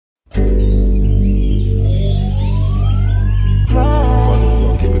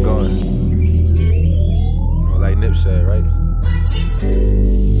said, right?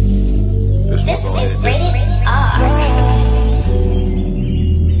 This is rated R.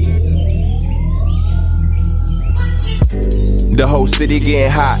 The whole city getting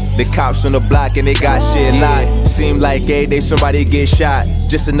hot. The cops on the block and they got shit locked. Seem like every day somebody get shot.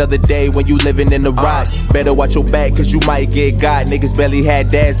 Just another day when you living in the rock. Better watch your back cause you might get got. Niggas barely had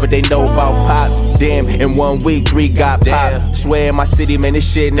dads but they know about pops. Damn, in 1 week 3 got popped. Swear in my city, man,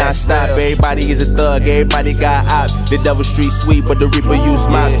 this shit not stop. Everybody is a thug, everybody got ops. The devil street sweet but the reaper use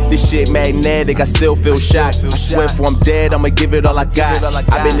mops. This shit magnetic, I still feel shocked. I swear if I'm dead, I'ma give it all I got.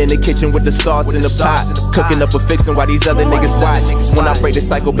 I been in the kitchen with the sauce in the pot, cooking up a fixin' while these other niggas watch. When I break the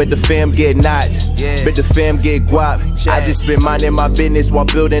cycle, bet the fam get knots, bet the fam get guap. I just been minding my business while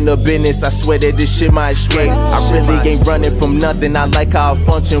building a business. I swear that this shit my escape. I really ain't running from nothing. I like how I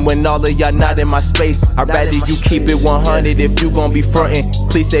function when all of y'all not in my space. I'd rather you keep it 100 if you gon' be frontin'.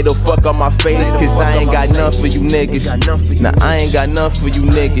 Please say the fuck on my face, cause I ain't got none for you niggas. Nah, I ain't got none for you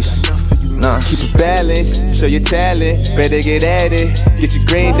niggas. Nah, keep it balanced, show your talent, better get at it. Get your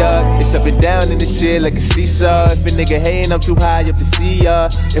green, dog, it's up and down in this shit like a seesaw. If a nigga hatin', I'm too high up to see ya.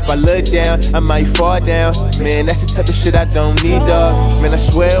 If I look down, I might fall down. Man, that's the type of shit I don't need, dog. Man, I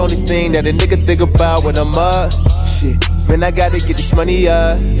swear only thing that a nigga think about when I'm up. Shit, man, I gotta get this money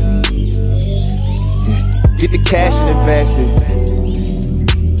up. Yeah. Get the cash and invest it.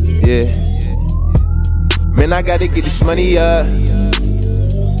 Yeah. Man, I gotta get this money up.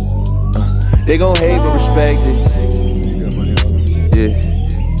 They gon' hate but respect it. Yeah.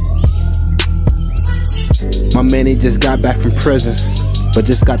 My man, he just got back from prison, but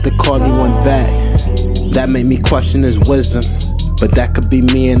just got the call he went back. That made me question his wisdom, but that could be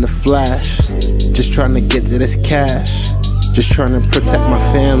me in the flash. Just trying to get to this cash, just trying to protect my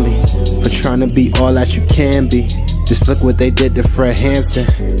family, but trying to be all that you can be. Just look what they did to Fred Hampton.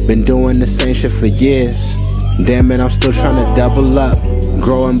 Been doing the same shit for years. Damn it, I'm still trying to double up.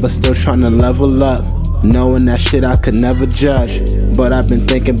 Growing but still trying to level up. Knowing that shit I could never judge. But I've been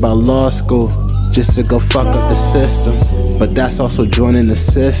thinking about law school, just to go fuck up the system. But that's also joining the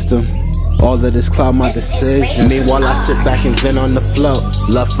system. All of this cloud my decision. Meanwhile I sit back and vent on the float.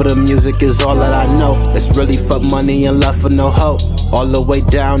 Love for the music is all that I know. It's really fuck money and love for no hope. All the way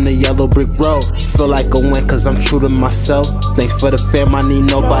down the yellow brick road. Feel like a win cause I'm true to myself. Thanks for the fam, I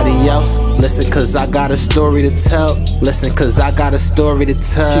need nobody else. Listen cause I got a story to tell. Listen cause I got a story to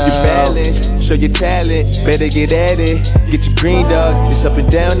tell. Keep your balance, show your talent, better get at it. Get your green, dog, just up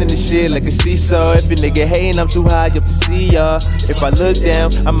and down in the shit like a seesaw. If a nigga hatin', I'm too high up to see ya. If I look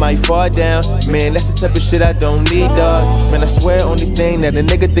down, I might fall down. Man, that's the type of shit I don't need, dog. Man, I swear only thing that a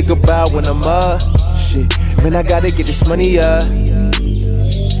nigga think about when I'm up. Shit, man, I gotta get this money up.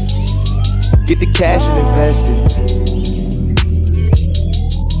 Get the cash and invest it.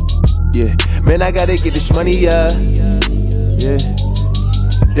 Yeah, man, I gotta get this money up. Yeah,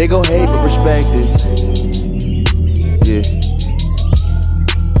 they gon' hate but respect it.